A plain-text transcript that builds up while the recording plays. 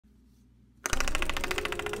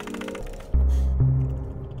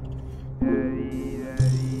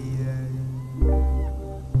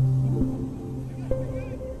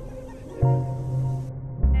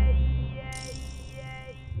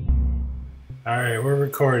Alright, we're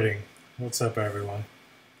recording. What's up, everyone?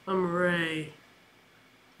 I'm Ray.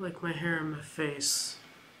 Like my hair and my face.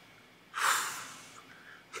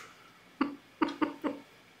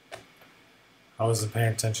 I wasn't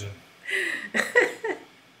paying attention.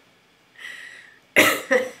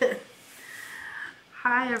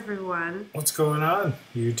 Hi, everyone. What's going on,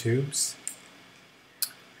 YouTubes?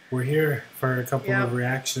 We're here for a couple of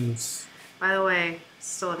reactions. By the way,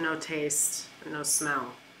 still have no taste and no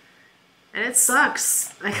smell. And it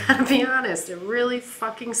sucks. I gotta be honest. It really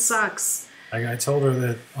fucking sucks. I told her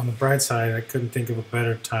that on the bright side, I couldn't think of a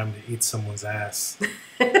better time to eat someone's ass.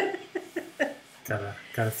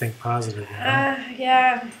 Gotta think positive, you know?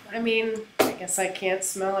 Yeah. I mean, I guess I can't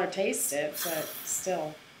smell or taste it, but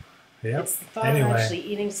still. Yep. It's the thought of actually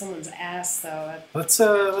eating someone's ass, though. Let's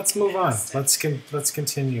move on. Let's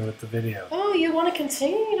continue with the video. Oh, you want to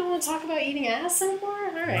continue? You don't want to talk about eating ass anymore?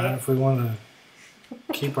 All right. Not if we want to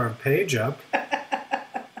keep our page up.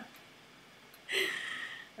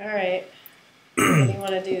 All right. What do you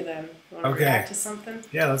want to do then? You want to react to something?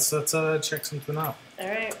 Yeah, let's check something out. All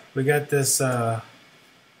right. We got this Haluk,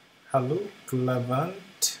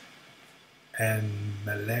 Levent, and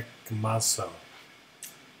Melek Mosso.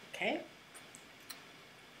 Okay.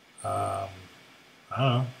 I don't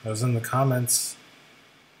know. I was in the comments.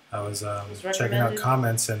 I was checking out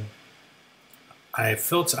comments, and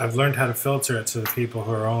I've learned how to filter it to the people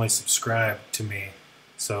who are only subscribed to me.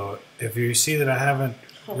 So if you see that I haven't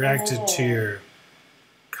reacted to your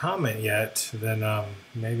comment yet, then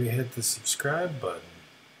maybe hit the subscribe button,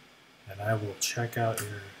 and I will check out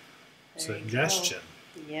your suggestion.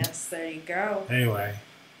 Yes, there you go. Anyway,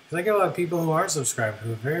 because I get a lot of people who aren't subscribed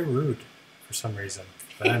who are very rude for some reason.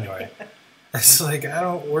 But anyway, it's like, I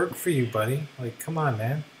don't work for you, buddy. Like, come on,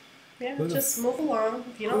 man. Yeah, just move along.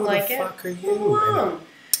 If you don't like it, who the fuck are you? Move along.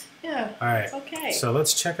 Yeah, all right, it's okay. So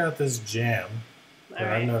let's check out this jam that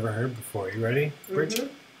I've never heard before. You ready,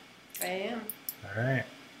 Bridget? I am. All right.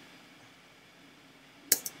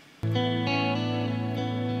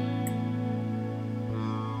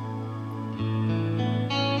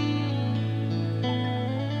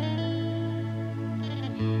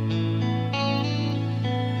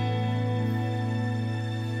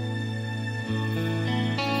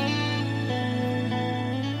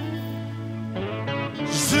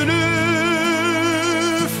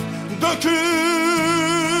 Zülüf dökülmüş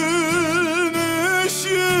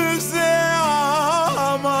yüze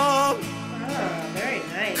aman. Very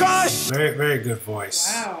nice. Very good voice.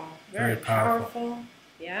 Wow. Very powerful.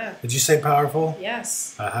 Yeah. Did you say powerful?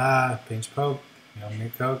 Yes. Aha, pinch poke. You owe me a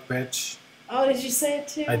Coke, bitch. Oh, did you say it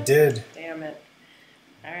too? I did. Damn it.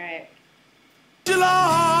 All right. Yılar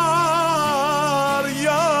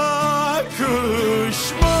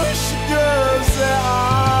yakışmış göze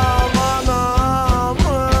aman aman.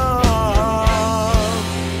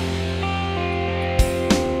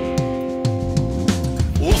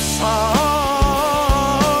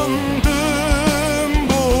 Usandım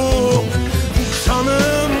bu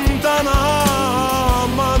canımdan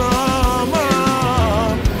aman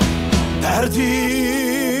aman. Derdimden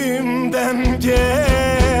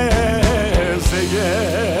geze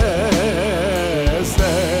geze.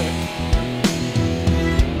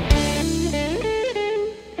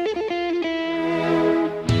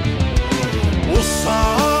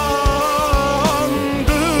 Usandım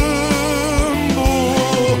bu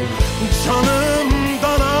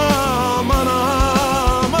canımdan aman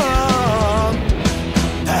aman.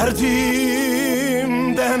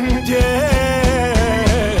 Derdimden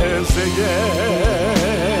geze geze.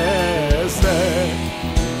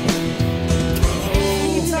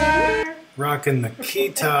 Rocking the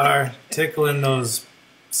guitar, tickling those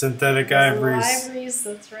synthetic ivories. Ivories,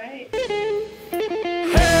 that's right.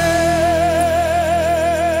 Hey!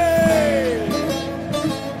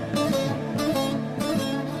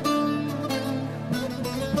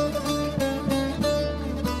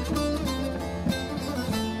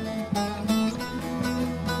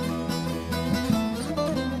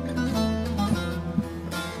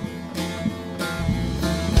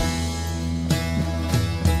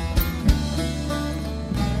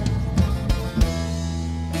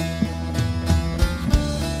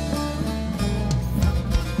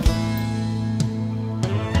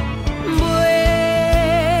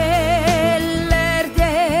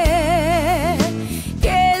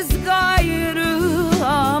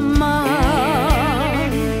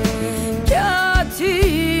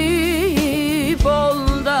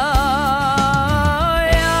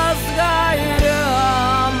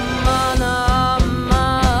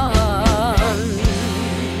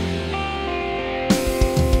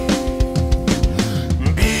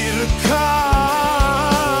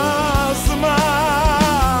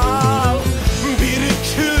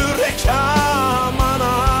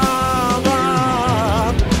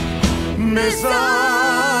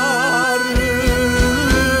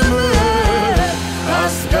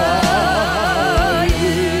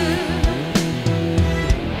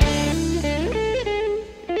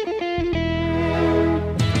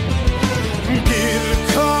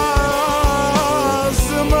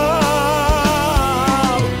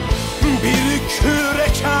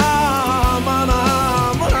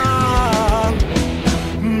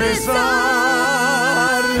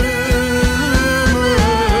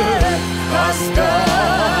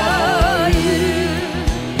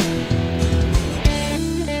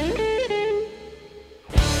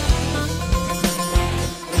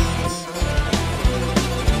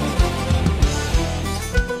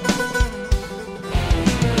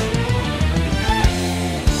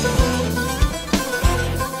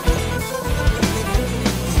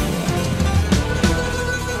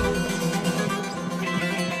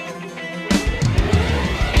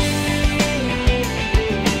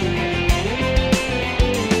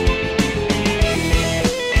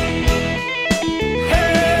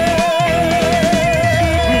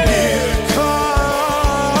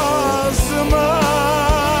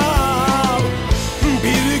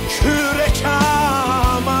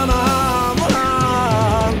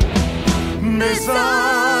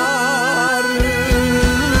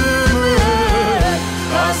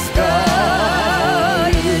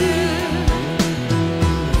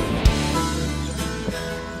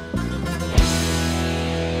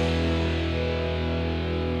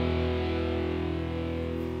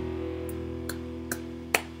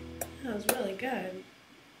 That was really good.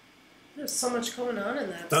 There's so much going on in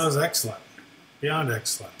that. That was excellent. Beyond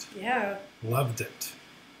excellent. Yeah. Loved it.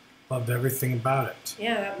 Loved everything about it.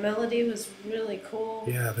 Yeah, that melody was really cool.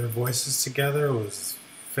 Yeah, their voices together was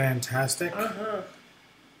fantastic. I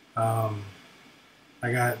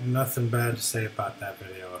got nothing bad to say about that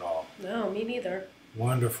video at all. No, me neither.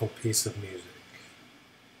 Wonderful piece of music.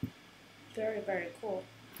 Very, very cool.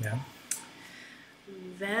 Yeah.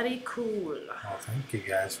 Very cool. Well, thank you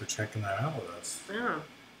guys for checking that out with us. Yeah.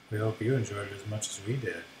 We hope you enjoyed it as much as we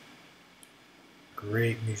did.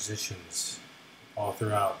 Great musicians all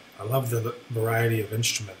throughout. I love the variety of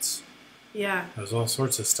instruments. Yeah. There's all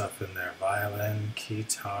sorts of stuff in there. Violin,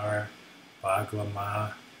 guitar,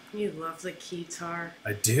 baglama. You love the guitar.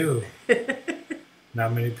 I do.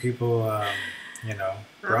 Not many people, you know,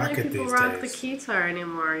 rock it these days. Not many people rock the guitar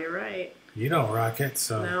anymore. You're right. You don't rock it,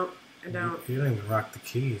 so... No, I don't. You don't even rock the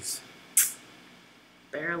keys.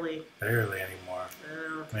 Barely. Barely anymore.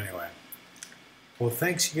 No. Anyway. Well,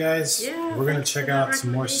 thanks, you guys. Yeah, we're going to thanks check for that out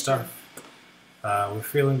some more recommendation. stuff. We're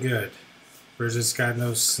feeling good. Bridget's got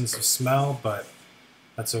no sense of smell, but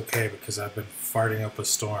that's okay because I've been farting up a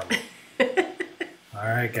storm. All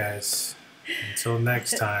right, guys. Until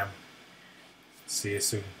next time. See you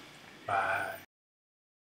soon. Bye.